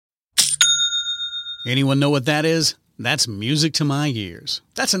Anyone know what that is? That's music to my ears.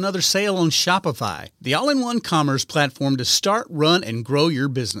 That's another sale on Shopify, the all-in-one commerce platform to start, run, and grow your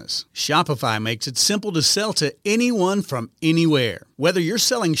business. Shopify makes it simple to sell to anyone from anywhere. Whether you're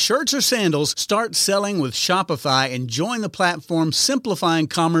selling shirts or sandals, start selling with Shopify and join the platform simplifying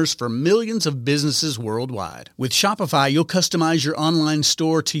commerce for millions of businesses worldwide. With Shopify, you'll customize your online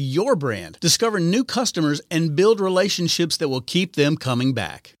store to your brand, discover new customers, and build relationships that will keep them coming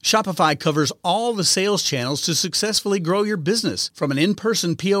back. Shopify covers all the sales channels to successfully grow your business, from an in-person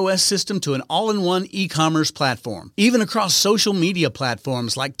POS system to an all-in-one e-commerce platform, even across social media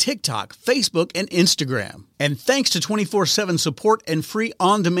platforms like TikTok, Facebook, and Instagram. And thanks to 24/7 support and free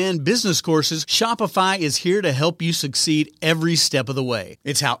on-demand business courses, Shopify is here to help you succeed every step of the way.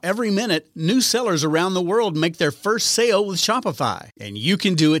 It's how every minute, new sellers around the world make their first sale with Shopify. And you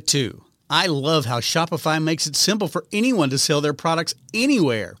can do it too. I love how Shopify makes it simple for anyone to sell their products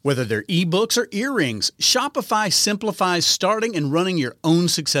anywhere. Whether they're ebooks or earrings, Shopify simplifies starting and running your own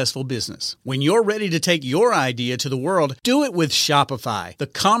successful business. When you're ready to take your idea to the world, do it with Shopify, the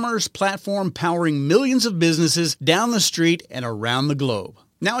commerce platform powering millions of businesses down the street and around the globe.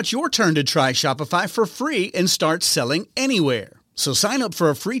 Now it's your turn to try Shopify for free and start selling anywhere. So sign up for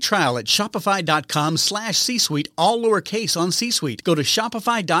a free trial at shopify.com/C-Suite, all lowercase on C-Suite. Go to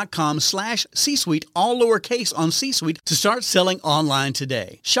shopify.com/C-Suite, all lowercase on C-Suite to start selling online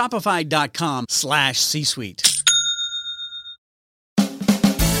today. Shopify.com/C-Suite.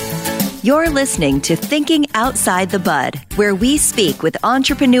 You're listening to Thinking Outside the Bud, where we speak with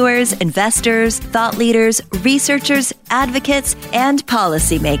entrepreneurs, investors, thought leaders, researchers, advocates, and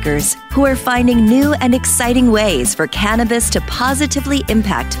policymakers who are finding new and exciting ways for cannabis to positively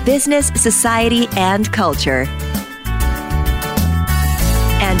impact business, society, and culture.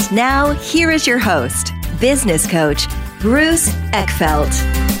 And now, here is your host, business coach, Bruce Eckfeldt.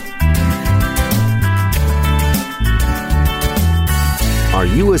 Are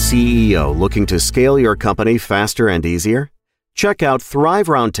you a CEO looking to scale your company faster and easier? Check out Thrive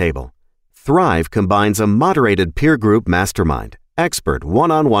Roundtable. Thrive combines a moderated peer group mastermind, expert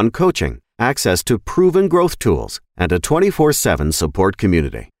one-on-one coaching, access to proven growth tools, and a 24/7 support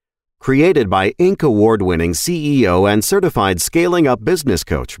community. Created by Inc. award-winning CEO and certified scaling up business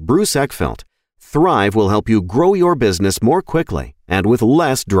coach Bruce Eckfeldt, Thrive will help you grow your business more quickly and with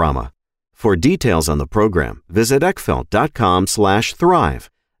less drama. For details on the program, visit eckfeldt.com/thrive.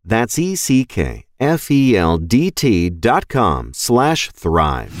 That's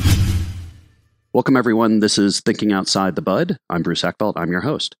ECKFELDT.com/thrive. Welcome, everyone. This is Thinking Outside the Bud. I'm Bruce Eckfeldt. I'm your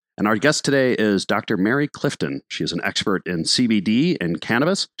host. And our guest today is Dr. Mary Clifton. She is an expert in CBD and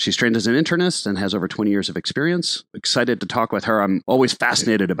cannabis. She's trained as an internist and has over 20 years of experience. Excited to talk with her. I'm always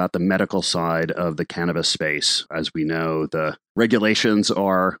fascinated about the medical side of the cannabis space. As we know, the regulations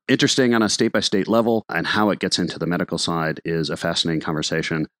are interesting on a state-by-state level, and how it gets into the medical side is a fascinating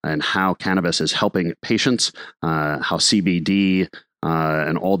conversation, and how cannabis is helping patients, how CBD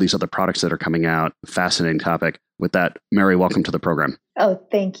and all these other products that are coming out. Fascinating topic. With that, Mary, welcome to the program. Oh,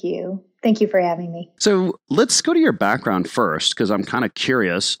 thank you. Thank you for having me. So let's go to your background first, because I'm kind of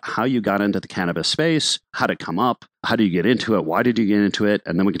curious how you got into the cannabis space. How did it come up? How do you get into it? Why did you get into it?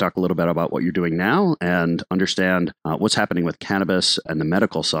 And then we can talk a little bit about what you're doing now and understand what's happening with cannabis and the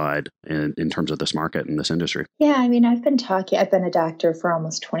medical side in terms of this market and this industry. Yeah, I mean, I've been a doctor for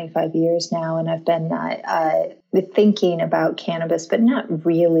almost 25 years now, and I've been thinking about cannabis, but not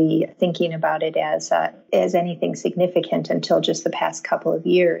really thinking about it as anything significant until just the past couple of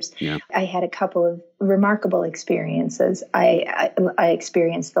years. Yeah. I had a couple of remarkable experiences. I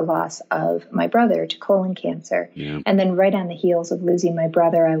experienced the loss of my brother to colon cancer. Yeah. And then right on the heels of losing my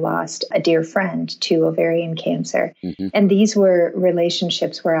brother, I lost a dear friend to ovarian cancer. Mm-hmm. And these were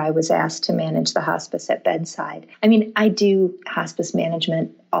relationships where I was asked to manage the hospice at bedside. I mean, I do hospice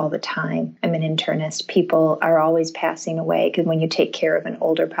management all the time. I'm an internist. People are always passing away because when you take care of an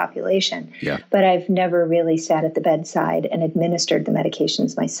older population. Yeah. But I've never really sat at the bedside and administered the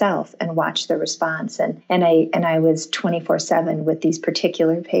medications myself and watched the response. And I was 24/7 with these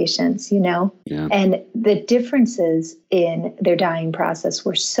particular patients, you know. Yeah. And the differences in their dying process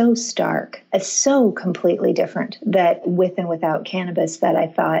were so stark, so completely different, that with and without cannabis, that I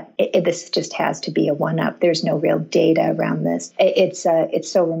thought this just has to be a one-up. There's no real data around this. It's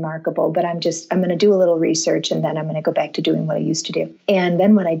so remarkable, but I'm going to do a little research, and then I'm going to go back to doing what I used to do. And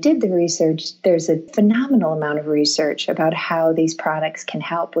then when I did the research, there's a phenomenal amount of research about how these products can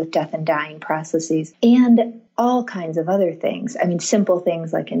help with death and dying processes and all kinds of other things. I mean, simple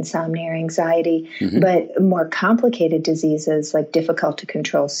things like insomnia or anxiety, Mm-hmm. but more complicated diseases like difficult to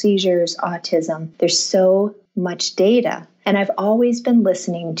control seizures, autism. There's so much data And I've always been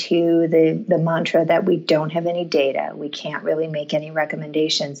listening to the mantra that we don't have any data. We can't really make any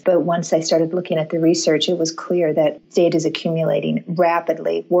recommendations. But once I started looking at the research, it was clear that data is accumulating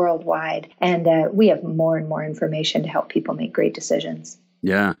rapidly worldwide. And we have more and more information to help people make great decisions.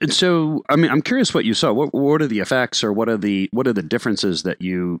 Yeah. And so, I mean, I'm curious what you saw. What are the effects, or what are the differences that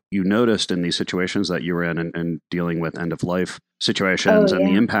you noticed in these situations that you were in and dealing with end of life situations and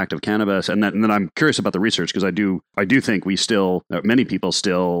the impact of cannabis? And then I'm curious about the research, because I do think we still, many people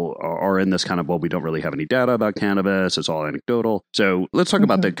still are in this kind of, well, we don't really have any data about cannabis. It's all anecdotal. So let's talk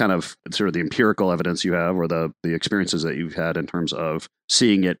about the kind of sort of the empirical evidence you have, or the experiences that you've had in terms of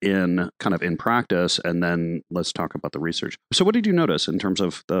seeing it in practice. And then let's talk about the research. So what did you notice in terms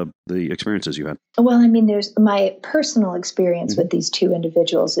of the experiences you had? Well, I mean, there's my personal experience with these two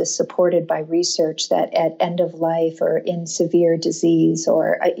individuals is supported by research that at end of life or in severe disease,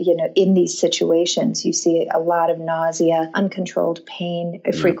 or, in these situations, you see a lot of nausea, uncontrolled pain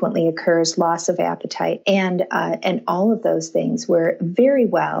frequently occurs, loss of appetite, and all of those things were very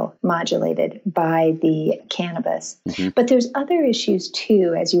well modulated by the cannabis. But there's other issues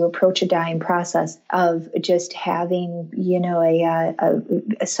too, as you approach a dying process, of just having,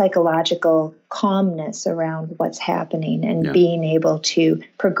 a psychological calmness around what's happening and being able to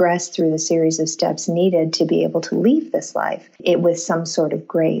progress through the series of steps needed to be able to leave this life with some sort of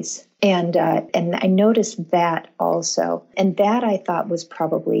grace. And I noticed that also. And that I thought was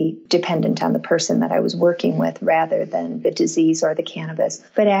probably dependent on the person that I was working with rather than the disease or the cannabis.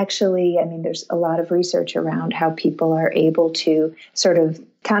 But actually, I mean, there's a lot of research around how people are able to sort of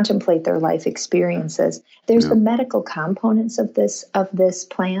contemplate their life experiences. There's the medical components of this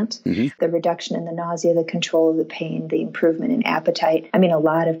plant, the reduction in the nausea, the control of the pain, the improvement in appetite. I mean, a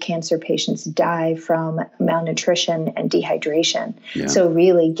lot of cancer patients die from malnutrition and dehydration. So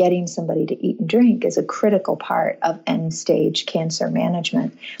really getting somebody to eat and drink is a critical part of end-stage cancer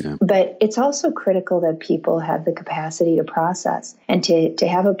management. But it's also critical that people have the capacity to process, and to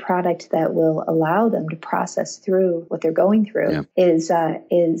have a product that will allow them to process through what they're going through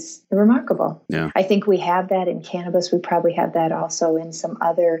is remarkable. I think we have that in cannabis. We probably have that also in some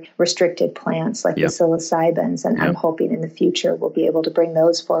other restricted plants like the psilocybins, and I'm hoping in the future we'll be able to bring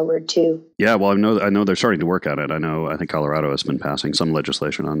those forward too. Yeah, well, I know they're starting to work on it. I think Colorado has been passing some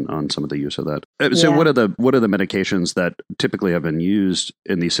legislation on some of the use of that. So what are the medications that typically have been used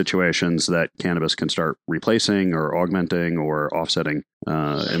in these situations that cannabis can start replacing or augmenting or offsetting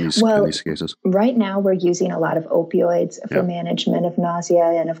in these cases? Right now we're using a lot of opioids for management of nausea,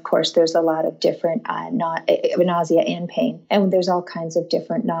 and of course there's a lot of different nausea and pain, and there's all kinds of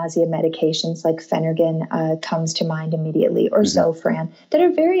different nausea medications like Phenergan comes to mind immediately, or Zofran, that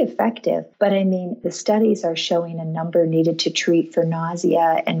are very effective. But I mean, the studies are showing a number needed to treat for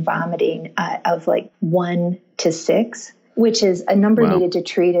nausea and vomiting of like 1 to 6, which is a number needed to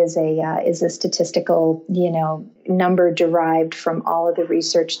treat is a statistical, number derived from all of the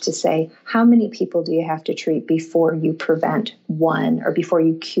research to say, how many people do you have to treat before you prevent one, or before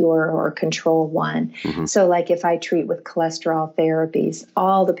you cure or control one? So like if I treat with cholesterol therapies,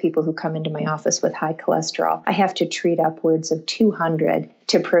 all the people who come into my office with high cholesterol, I have to treat upwards of 200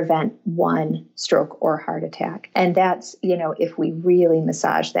 to prevent one stroke or heart attack. And that's, if we really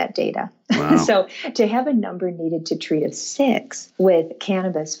massage that data. Wow. So to have a number needed to treat of 6 with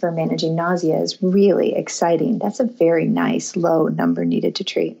cannabis for managing nausea is really exciting. That's a very nice low number needed to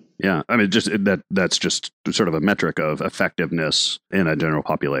treat. Yeah, I mean, that's just sort of a metric of effectiveness in a general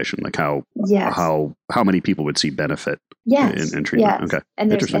population, like how many people would see benefit in treatment. Yes. Okay,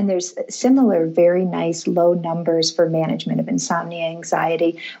 and there's similar very nice low numbers for management of insomnia,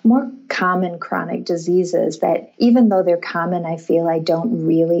 anxiety, more common chronic diseases that even though they're common, I feel I don't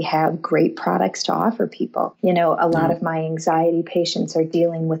really have great products to offer people. A lot of my anxiety patients are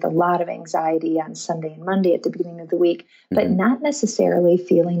dealing with a lot of anxiety on Sunday and Monday at the beginning of the week, but not necessarily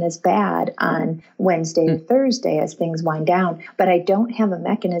feeling as bad on Wednesday or Thursday as things wind down. But I don't have a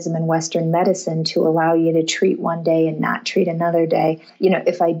mechanism in Western medicine to allow you to treat one day and not treat another day.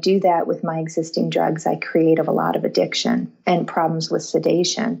 If I do that with my existing drugs, I create a lot of addiction and problems with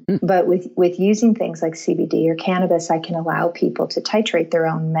sedation. But with using things like CBD or cannabis, I can allow people to titrate their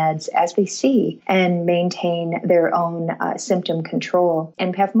own meds as they see and maintain their own symptom control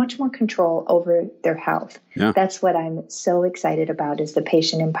and have much more control over their health. That's what I'm so excited about, is the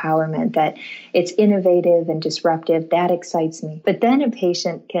patient empowerment empowerment, that it's innovative and disruptive. That excites me. But then a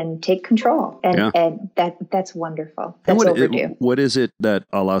patient can take control, and that's wonderful. That's overdue. What is it that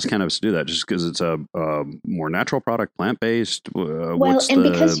allows cannabis to do that? Just because it's a more natural product, plant-based?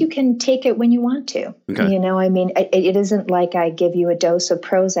 Because you can take it when you want to. Okay. I mean, it isn't like I give you a dose of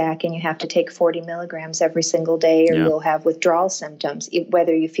Prozac and you have to take 40 milligrams every single day, or you'll have withdrawal symptoms,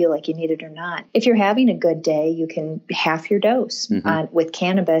 whether you feel like you need it or not. If you're having a good day, you can half your dose with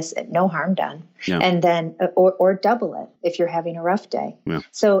cannabis, no harm done. Yeah. And then, or double it if you're having a rough day. Yeah.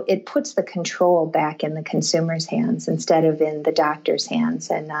 So it puts the control back in the consumer's hands instead of in the doctor's hands.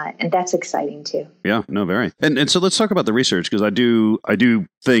 And that's exciting too. Yeah, no, very. And so let's talk about the research, because I do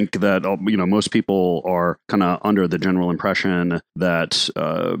think that, most people are kind of under the general impression that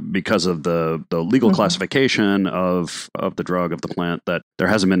because of the legal classification of the drug, of the plant, that there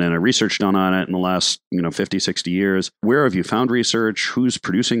hasn't been any research done on it in the last, 50, 60 years. Where have you found research? Who's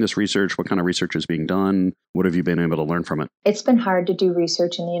producing this research? What kind of research is being done? What have you been able to learn from it? It's been hard to do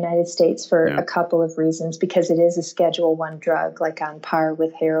research in the United States for a couple of reasons, because it is a Schedule I drug, like on par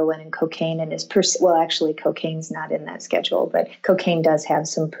with heroin and cocaine, and is actually cocaine's not in that schedule, but cocaine does have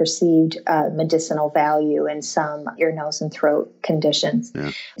some perceived medicinal value in some ear, nose, and throat conditions.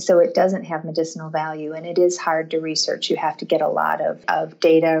 Yeah. So it doesn't have medicinal value, and it is hard to research. You have to get a lot of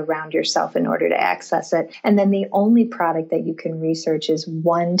data around yourself in order to access it. And then the only product that you can research is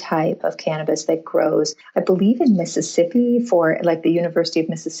one type of cannabis that grows, I believe, in Mississippi, for like the University of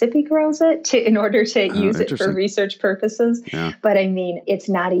Mississippi grows it in order to use it for research purposes. Yeah. But I mean, it's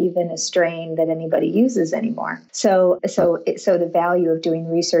not even a strain that anybody uses anymore. So the value of doing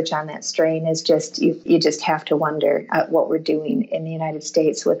research on that strain is just, you just have to wonder what we're doing in the United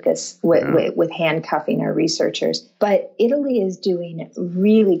States with this, with handcuffing our researchers. But Italy is doing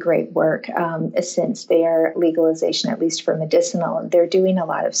really great work since their legalization, at least for medicinal. They're doing a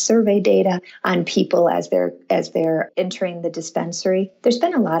lot of survey data on people as they're entering the dispensary. There's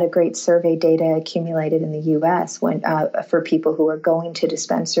been a lot of great survey data accumulated in the U.S. For people who are going to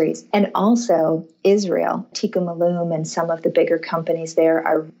dispensaries. And also Israel, Tikkun Malum, and some of the bigger companies there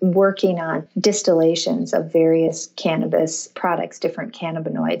are working on distillations of various cannabis products, different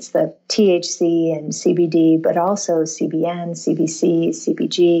cannabinoids, the THC and CBD, but also CBN, CBC,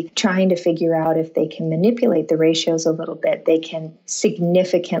 CBG, trying to figure out if they can manipulate the ratios a little bit, they can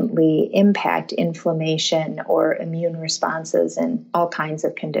significantly impact inflammation or immune responses in all kinds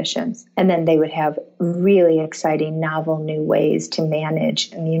of conditions. And then they would have really exciting, novel new ways to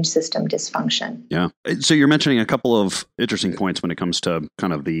manage immune system dysfunction. Yeah. So you're mentioning a couple of interesting points when it comes to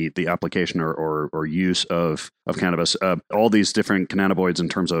kind of the application or use of cannabis. All these different cannabinoids in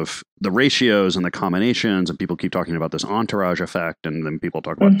terms of the ratios and the combinations, and people keep talking about this entourage effect, and then people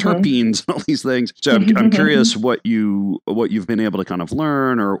talk about terpenes and all these things. So I'm curious what you've been able to kind of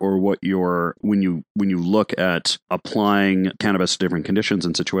learn, or what when you look at applying cannabis to different conditions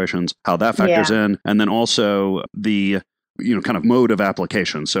and situations, how that factors in, and then also the kind of mode of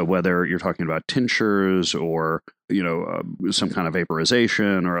application. So whether you're talking about tinctures or some kind of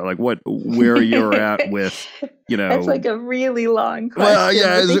vaporization, or like where you're at with, That's like a really long question. Well,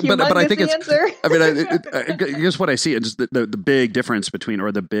 yeah, but I think answer. I guess what I see is the big difference between,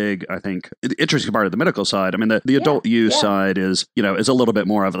 or the big, I think, interesting part of the medical side. I mean, the adult use side is a little bit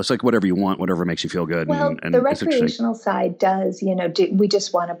more of, it's like whatever you want, whatever makes you feel good. Well, and the recreational side does, we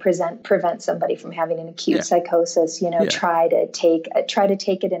just want to prevent somebody from having an acute psychosis, try to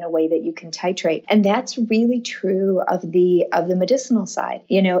take it in a way that you can titrate. And that's really true of the medicinal side.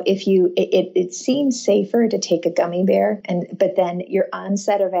 If it seems safer to take a gummy bear, but then your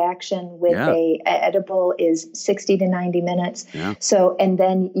onset of action with a edible is 60 to 90 minutes. Yeah. So, and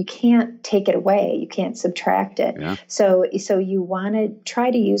then you can't take it away. You can't subtract it. Yeah. So you want to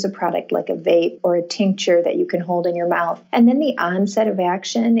try to use a product like a vape or a tincture that you can hold in your mouth. And then the onset of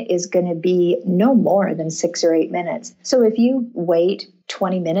action is going to be no more than 6 or 8 minutes. So if you wait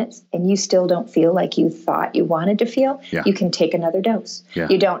 20 minutes and you still don't feel like you thought you wanted to feel, you can take another dose. Yeah.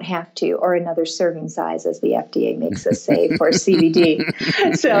 You don't have to, or another serving size, as the FDA makes us say, for CBD.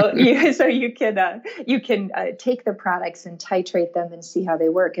 So you can take the products and titrate them and see how they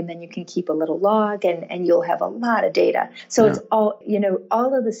work, and then you can keep a little log, and you'll have a lot of data. So it's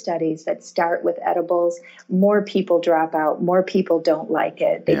all of the studies that start with edibles, more people drop out, more people don't like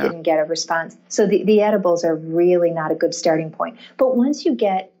it. They didn't get a response. So the edibles are really not a good starting point. But once you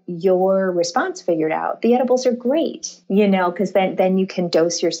get your response figured out, the edibles are great, because then you can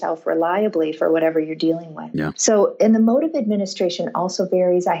dose yourself reliably for whatever you're dealing with. Yeah. So, and the mode of administration also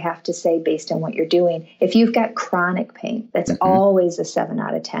varies, I have to say, based on what you're doing. If you've got chronic pain, that's always a 7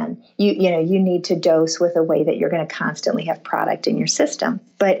 out of 10. You need to dose with a way that you're going to constantly have product in your system.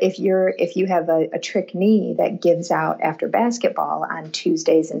 But if you have a trick knee that gives out after basketball on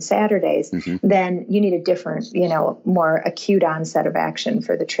Tuesdays and Saturdays, then you need a different, more acute onset of action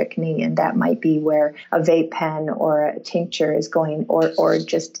for the trick knee. And that might be where a vape pen or a tincture is going, or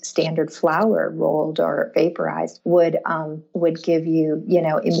just standard flower rolled or vaporized would give you,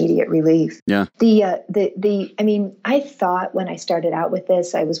 immediate relief. Yeah. I thought when I started out with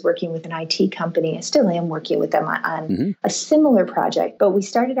this, I was working with an IT company. I still am working with them on a similar project, but we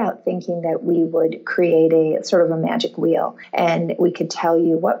started out thinking that we would create a sort of a magic wheel, and we could tell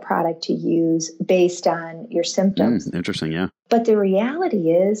you what product to use based on your symptoms. Interesting, yeah. But the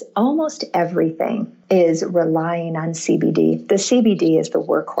reality is almost everything is relying on CBD. The CBD is the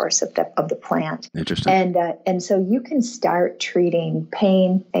workhorse of the plant. Interesting. And so you can start treating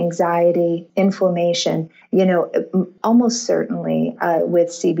pain, anxiety, inflammation, almost certainly with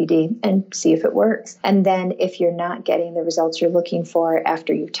CBD, and see if it works. And then if you're not getting the results you're looking for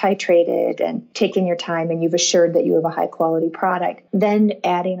after you've titrated and taken your time and you've assured that you have a high quality product, then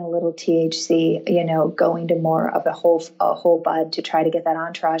adding a little THC, going to more of a whole bud to try to get that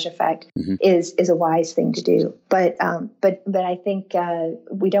entourage effect is a wise thing to do. But I think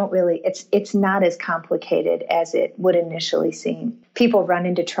we don't really. It's not as complicated as it would initially seem. People run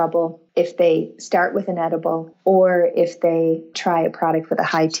into trouble if they start with an edible or if they try a product with a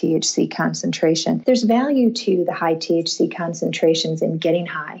high THC concentration. There's value to the high THC concentrations in getting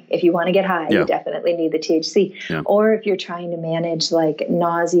high. If you want to get high, you definitely need the THC. Yeah. Or if you're trying to manage like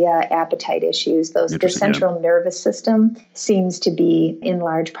nausea, appetite issues, the central nervous system seems to be in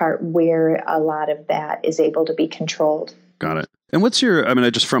large part where a lot of that is able to be controlled. Got it. And what's your,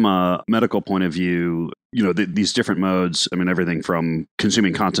 just from a medical point of view, these different modes, everything from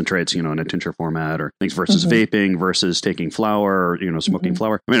consuming concentrates, in a tincture format or things versus vaping versus taking flower or, smoking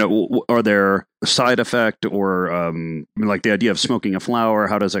flower. Are there side effect or like the idea of smoking a flower?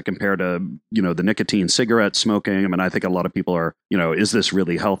 How does that compare to, the nicotine cigarette smoking? I think a lot of people are, is this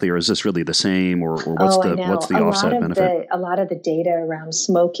really healthy or is this really the same or what's the offset benefit? A lot of the data around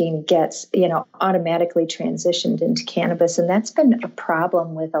smoking gets, automatically transitioned into cannabis. And that's been a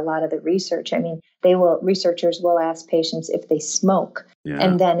problem with a lot of the research. Researchers will ask patients if they smoke. Yeah.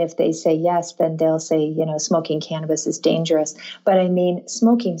 And then if they say yes, then they'll say, smoking cannabis is dangerous. But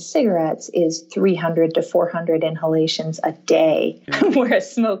smoking cigarettes is 300 to 400 inhalations a day,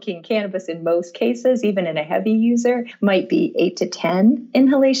 whereas smoking cannabis in most cases, even in a heavy user, might be 8 to 10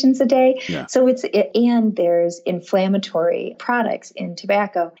 inhalations a day. Yeah. So and there's inflammatory products in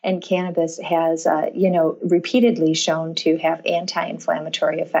tobacco, and cannabis has, repeatedly shown to have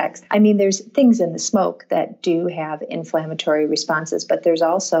anti-inflammatory effects. There's things in the smoke that do have inflammatory responses, but there's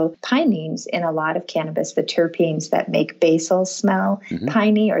also pinene in a lot of cannabis, the terpenes that make basil smell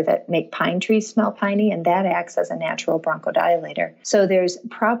piney or that make pine trees smell piney, and that acts as a natural bronchodilator. So there's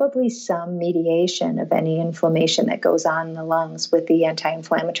probably some mediation of any inflammation that goes on in the lungs with the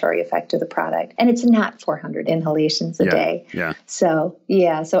anti-inflammatory effect of the product. And it's not 400 inhalations a day. Yeah. So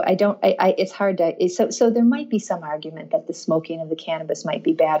it's hard to, so there might be some argument that the smoking of the cannabis might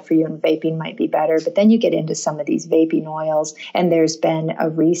be bad for you and vaping might be better, but then you get into some of these vaping oils, and there's been a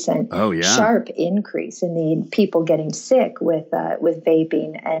recent sharp increase in the people getting sick with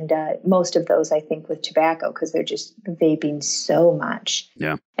vaping, and most of those, I think, with tobacco, because they're just vaping so much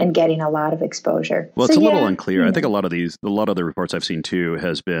and getting a lot of exposure. Well, it's a little unclear. I think a lot of the reports I've seen too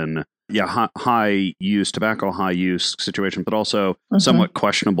has been high use tobacco, high use situation, but also somewhat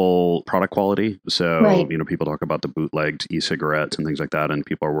questionable product quality. So people talk about the bootlegged e-cigarettes and things like that, and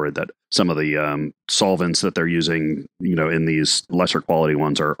people are worried that some of the solvents that they're using, in these lesser quality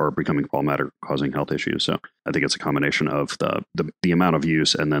ones are becoming problematic, causing health issues. So I think it's a combination of the amount of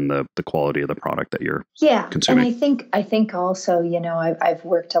use and then the quality of the product that you're consuming. And I think also, I've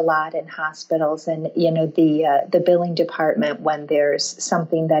worked a lot in hospitals, and the billing department, when there's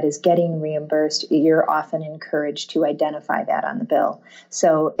something that is getting reimbursed, you're often encouraged to identify that on the bill.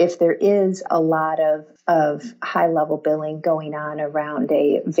 So if there is a lot of high level billing going on around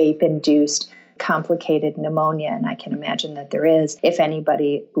a vape induced complicated pneumonia, and I can imagine that there is. If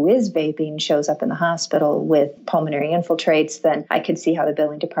anybody who is vaping shows up in the hospital with pulmonary infiltrates, then I could see how the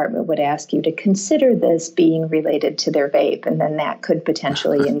billing department would ask you to consider this being related to their vape, and then that could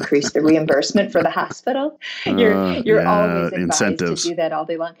potentially increase the reimbursement for the hospital. You're always advised incentives. to do that all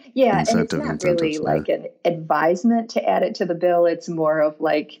day long. Yeah, and it's not really like an advisement to add it to the bill. It's more of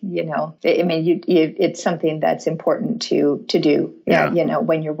like, it's something that's important to do,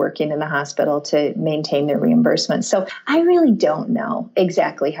 when you're working in the hospital to maintain their reimbursement. So I really don't know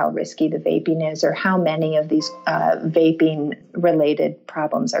exactly how risky the vaping is or how many of these vaping-related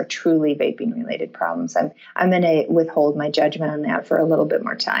problems are truly vaping-related problems. I'm going to withhold my judgment on that for a little bit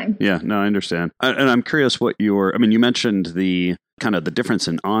more time. Yeah, no, I understand. And I'm curious what you mentioned the kind of the difference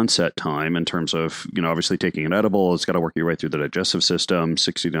in onset time in terms of, obviously taking an edible, it's got to work your way through the digestive system,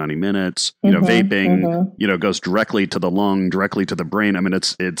 60 to 90 minutes, vaping, goes directly to the lung, directly to the brain. I mean,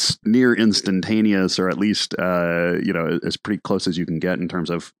 it's near instantaneous, or at least, as pretty close as you can get in terms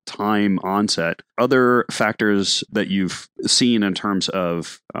of time onset. Other factors that you've seen in terms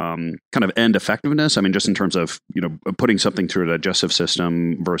of kind of end effectiveness, I mean, just in terms of, putting something through a digestive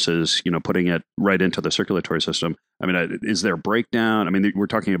system versus, putting it right into the circulatory system. I mean, is there a breakdown? I mean, we're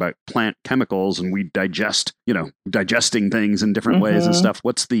talking about plant chemicals and we digesting things in different ways and stuff.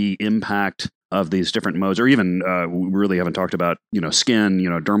 What's the impact of these different modes? Or even, we really haven't talked about, skin,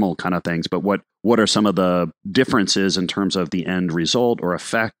 dermal kind of things, but what are some of the differences in terms of the end result or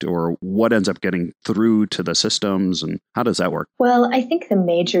effect, or what ends up getting through to the systems, and how does that work? Well, I think the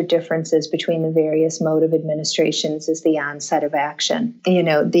major differences between the various mode of administrations is the onset of action.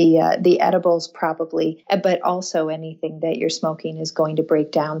 The edibles probably, but also anything that you're smoking is going to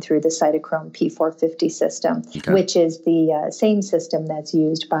break down through the cytochrome P450 system, which is the same system that's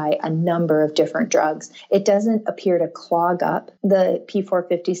used by a number of different drugs. It doesn't appear to clog up the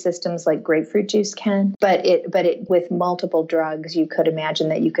P450 systems like grapefruit juice can, but with multiple drugs, you could imagine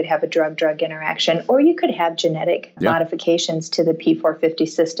that you could have a drug-drug interaction, or you could have genetic modifications to the P450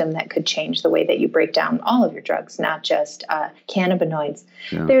 system that could change the way that you break down all of your drugs, not just cannabinoids.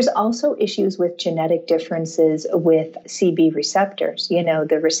 Yeah. There's also issues with genetic differences with CB receptors.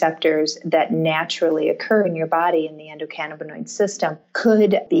 The receptors that naturally occur in your body in the endocannabinoid system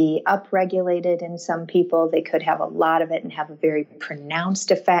could be upregulated in some people. They could have a lot of it and have a very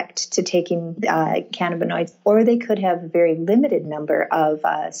pronounced effect to taking cannabinoids, or they could have a very limited number of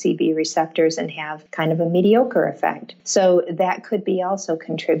CB receptors and have kind of a mediocre effect. So that could be also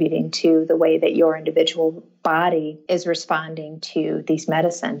contributing to the way that your individual body is responding to these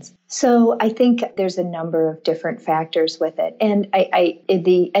medicines. So I think there's a number of different factors with it. And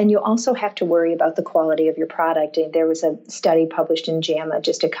and you also have to worry about the quality of your product. And there was a study published in JAMA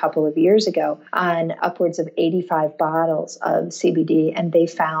just a couple of years ago on upwards of 85 bottles of CBD, and they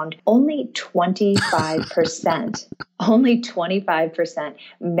found only 25%, only 25%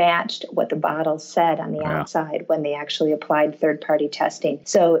 matched what the bottle said on the outside when they actually applied third-party testing.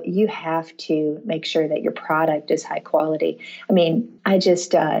 So you have to make sure that your product is high quality. I mean, I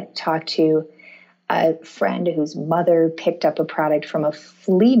just talked to a friend whose mother picked up a product from a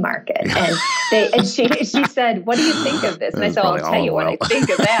flea market, and she said, "What do you think of this?" And I said, "I'll tell you what I think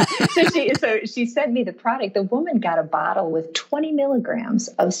of that." So she sent me the product. The woman got a bottle with 20 milligrams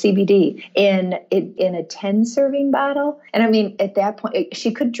of CBD in a 10 serving bottle, and I mean, at that point,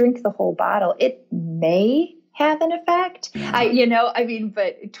 she could drink the whole bottle. It may have an effect,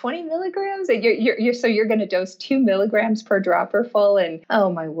 but 20 milligrams, and you're going to dose 2 milligrams per dropper full, and oh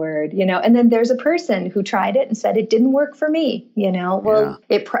my word, and then there's a person who tried it and said it didn't work for me,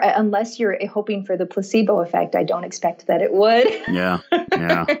 unless you're hoping for the placebo effect, I don't expect that it would.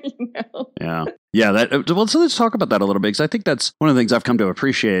 So let's talk about that a little bit, because I think that's one of the things I've come to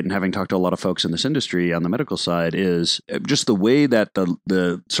appreciate, and having talked to a lot of folks in this industry on the medical side, is just the way that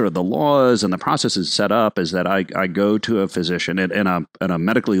the sort of the laws and the process is set up is that I go to a physician in a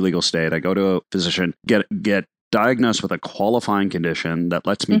medically legal state. I go to a physician, get diagnosed with a qualifying condition that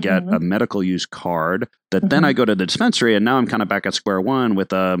lets me get a medical use card, that then I go to the dispensary, and now I'm kind of back at square one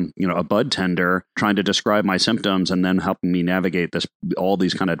with a bud tender trying to describe my symptoms and then helping me navigate all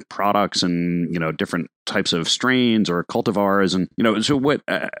these kind of products and different types of strains or cultivars, and so what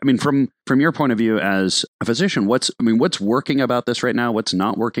from your point of view as a physician, what's working about this right now? What's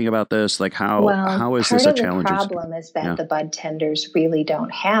not working about this? Like how is this a challenge? The problem is that the bud tenders really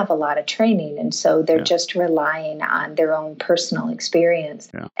don't have a lot of training, and so they're just relying relying on their own personal experience.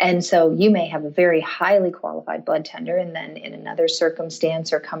 Yeah. And so you may have a very highly qualified bud tender, and then in another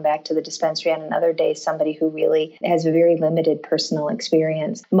circumstance or come back to the dispensary on another day, somebody who really has a very limited personal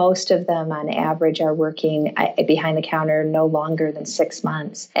experience. Most of them on average are working behind the counter no longer than 6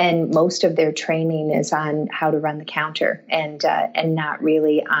 months. And most of their training is on how to run the counter and not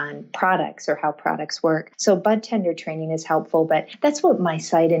really on products or how products work. So bud tender training is helpful, but that's what my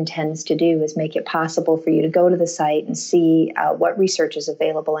site intends to do, is make it possible for you to go to the site and see what research is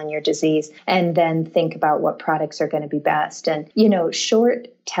available on your disease, and then think about what products are going to be best. And, short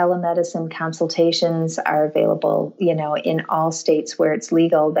telemedicine consultations are available, in all states where it's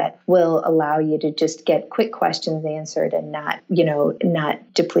legal, that will allow you to just get quick questions answered and not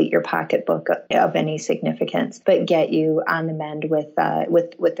deplete your pocketbook of any significance, but get you on the mend with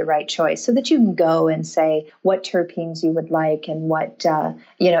the right choice, so that you can go and say what terpenes you would like and what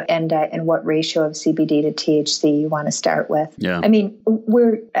and what ratio of CBD to THC you want to start with. Yeah. I mean,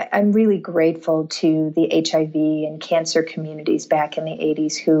 I'm really grateful to the HIV and cancer communities back in the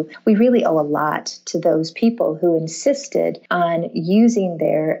 80s, who we really owe a lot to those people who insisted on using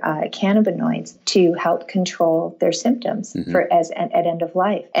their cannabinoids to help control their symptoms at end of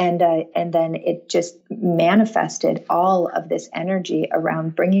life. And then it just manifested all of this energy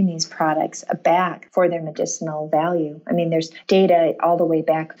around bringing these products back for their medicinal value. I mean, there's data all the way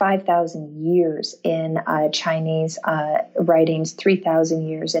back 5,000 years in Chinese writings, 3,000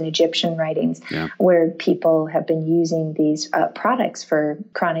 years in Egyptian writings, where people have been using these products for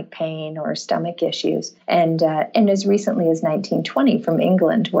chronic pain or stomach issues. And as recently as 1920 from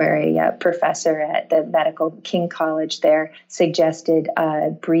England, where a professor at the Medical King College there suggested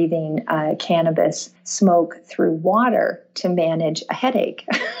breathing cannabis smoke through water to manage a headache.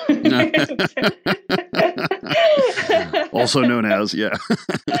 Also known as, yeah.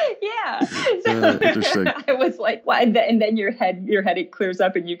 So interesting. I was like, why? And then your headache clears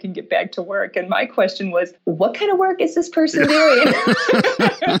up and you can get back to work. And my question was, what kind of work is this person doing?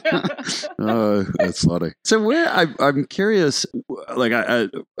 That's funny. So I'm curious, like, I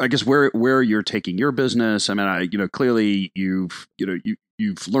guess where you're taking your business. I mean, clearly you've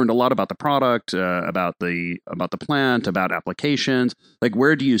learned a lot about the product, about the plant, about applications. Like,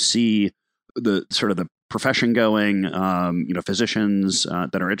 where do you see the sort of the profession going? Physicians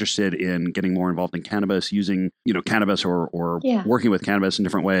that are interested in getting more involved in cannabis, using cannabis or working with cannabis in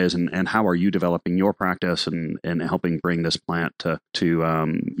different ways, and how are you developing your practice and helping bring this plant to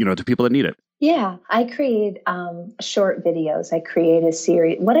people that need it? Yeah, I create short videos. I create a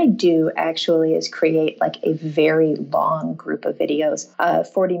series. What I do actually is create like a very long group of videos,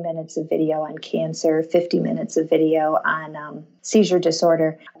 40 minutes of video on cancer, 50 minutes of video on seizure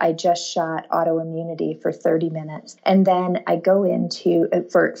disorder. I just shot autoimmunity for 30 minutes. And then I go into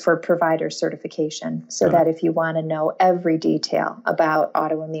for provider certification, so that if you want to know every detail about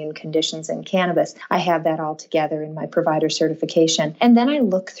autoimmune conditions in cannabis, I have that all together in my provider certification. And then I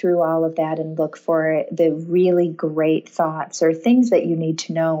look through all of that and look for the really great thoughts or things that you need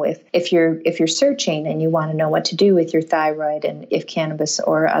to know if you're searching and you want to know what to do with your thyroid, and if cannabis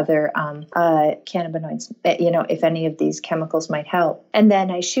or other cannabinoids, if any of these chemicals might help. And then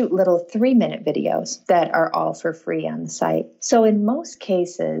I shoot little 3-minute videos that are all for free on the site. So in most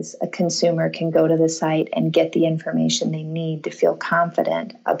cases, a consumer can go to the site and get the information they need to feel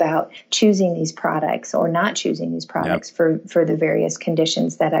confident about choosing these products or not choosing these products for the various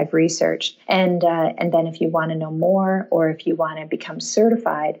conditions that I've researched. And then if you want to know more, or if you want to become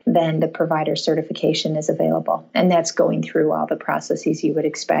certified, then the provider certification is available. And that's going through all the processes you would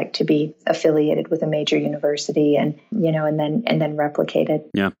expect to be affiliated with a major university and then replicated.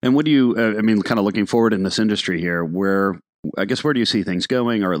 Yeah. And what do you, kind of looking forward in this industry here, where do you see things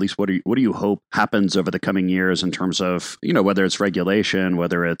going, or at least what do you hope happens over the coming years in terms of, whether it's regulation,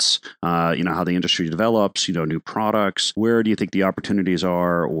 whether it's, how the industry develops, new products? Where do you think the opportunities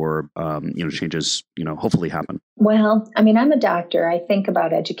are, or, changes, hopefully happen? Well, I'm a doctor. I think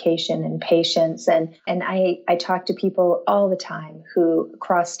about education and patients, and I talk to people all the time who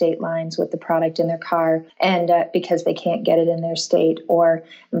cross state lines with the product in their car, and because they can't get it in their state, or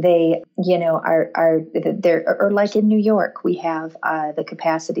they, or like in New York, we have the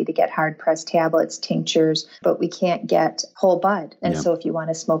capacity to get hard pressed tablets, tinctures, but we can't get whole bud. And so if you want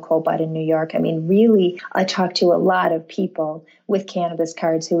to smoke whole bud in New York, really, I talk to a lot of people with cannabis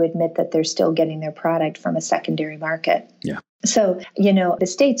cards who admit that they're still getting their product from a secondary market. Yeah. So, the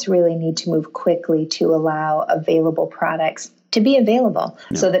states really need to move quickly to allow available products to be available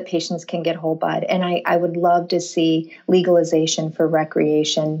so that patients can get whole bud. And I would love to see legalization for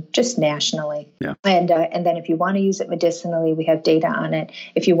recreation just nationally. Yeah. And then if you want to use it medicinally, we have data on it.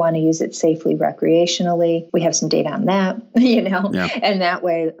 If you want to use it safely recreationally, we have some data on that, and that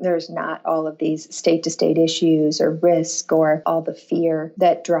way there's not all of these state to state issues or risk or all the fear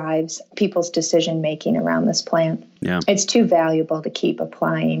that drives people's decision making around this plant. Yeah. It's too valuable to keep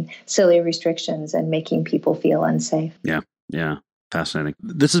applying silly restrictions and making people feel unsafe. Yeah. Yeah. Fascinating.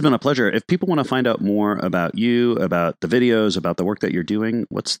 This has been a pleasure. If people want to find out more about you, about the videos, about the work that you're doing,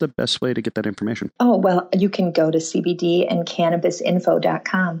 what's the best way to get that information? Oh, well, you can go to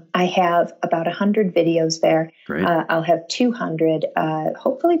cbdandcannabisinfo.com. I have about 100 videos there. Great. I'll have 200,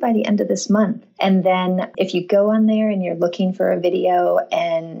 hopefully by the end of this month. And then if you go on there and you're looking for a video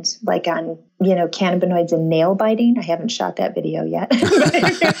and like on cannabinoids and nail biting. I haven't shot that video yet.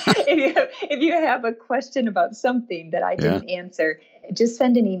 if you have a question about something that I didn't answer, just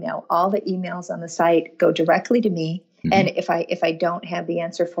send an email. All the emails on the site go directly to me. Mm-hmm. And if I don't have the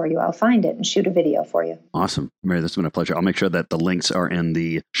answer for you, I'll find it and shoot a video for you. Awesome. Mary, this has been a pleasure. I'll make sure that the links are in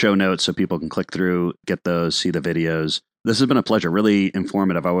the show notes so people can click through, get those, see the videos. This has been a pleasure, really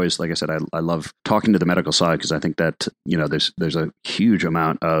informative. I always, like I said, I love talking to the medical side because I think that, there's a huge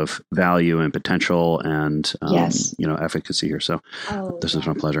amount of value and potential and, efficacy here. So this has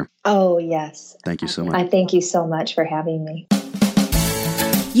been a pleasure. Oh, yes. Thank you so much. I thank you so much for having me.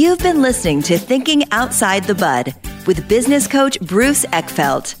 You've been listening to Thinking Outside the Bud with business coach Bruce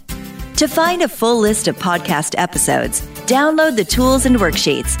Eckfeldt. To find a full list of podcast episodes, download the tools and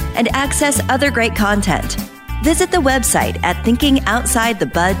worksheets, and access other great content, visit the website at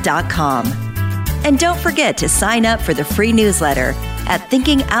thinkingoutsidethebud.com. And don't forget to sign up for the free newsletter at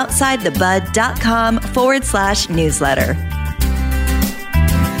thinkingoutsidethebud.com/newsletter.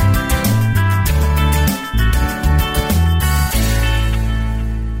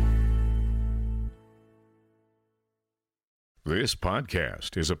 This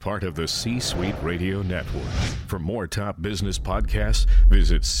podcast is a part of the C-Suite Radio Network. For more top business podcasts,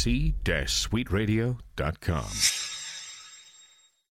 visit c-suiteradio.com.